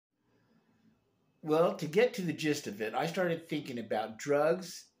Well, to get to the gist of it, I started thinking about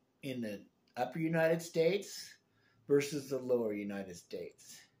drugs in the upper United States versus the lower United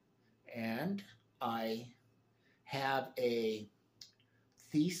States. And I have a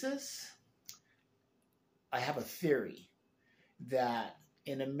thesis, I have a theory that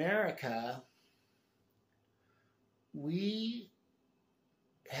in America, we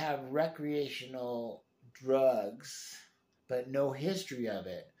have recreational drugs, but no history of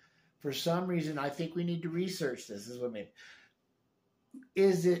it. For some reason, I think we need to research this. This is what I mean.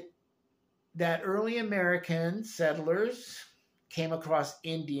 Is it that early American settlers came across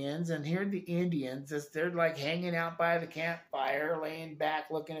Indians, and here the Indians, as they're like hanging out by the campfire, laying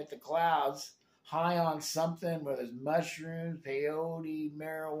back, looking at the clouds, high on something, whether it's mushrooms, peyote,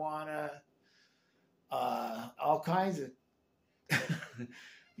 marijuana, all kinds of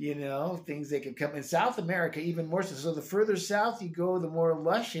things they could come in South America, even more so. So the further south you go, the more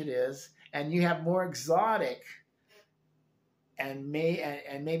lush it is, and you have more exotic and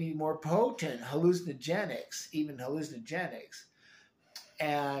maybe more potent hallucinogenics,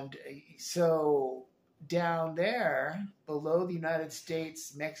 And so down there, below the United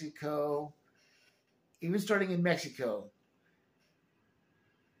States, Mexico, even starting in Mexico,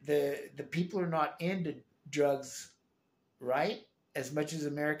 the people are not into drugs, right? As much as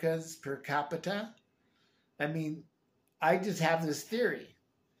America's per capita. I mean, I just have this theory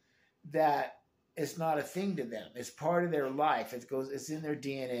that it's not a thing to them. It's part of their life. It's in their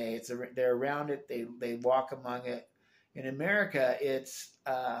DNA. They're around it. They walk among it. In America, it's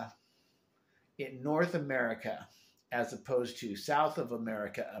in North America as opposed to South of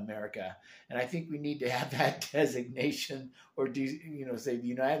America. And I think we need to have that designation, or say the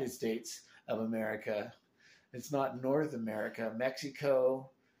United States of America. It's not North America.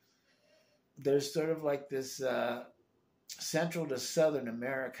 Mexico, there's sort of like this Central to Southern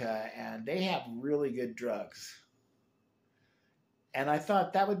America, and they have really good drugs. And I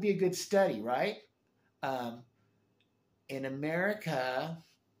thought that would be a good study, right? In America,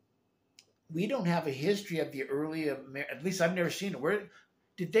 we don't have a history of the early, at least I've never seen it.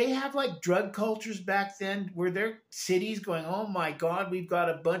 Did they have like drug cultures back then? Were there cities going, oh my God, we've got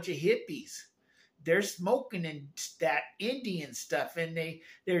a bunch of hippies. They're smoking and that Indian stuff, and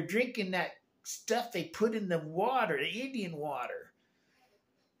they're drinking that stuff they put in the water, the Indian water.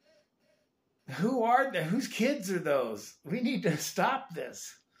 Who are they? Whose kids are those? We need to stop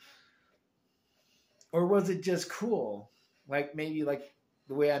this. Or was it just cool? Maybe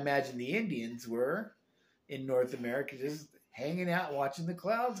the way I imagine the Indians were in North America, just hanging out, watching the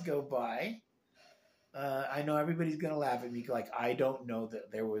clouds go by. I know everybody's going to laugh at me. I don't know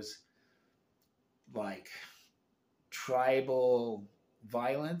that there was tribal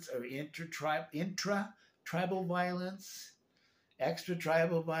violence or intra-tribal violence,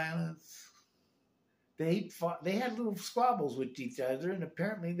 extra-tribal violence. They had little squabbles with each other, and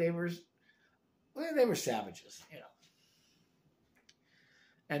apparently they were savages,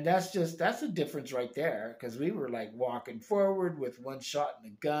 And that's the difference right there, because we were walking forward with one shot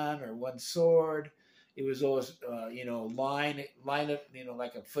in the gun or one sword. It was always, line up,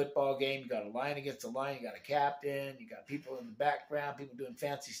 like a football game. You got a line against a line. You got a captain. You got people in the background, people doing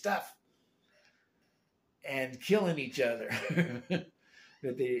fancy stuff and killing each other.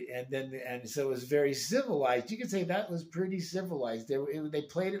 So it was very civilized. You could say that was pretty civilized. They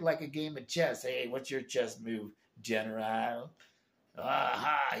played it like a game of chess. Hey, what's your chess move, General?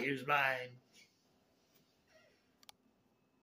 Aha, here's mine.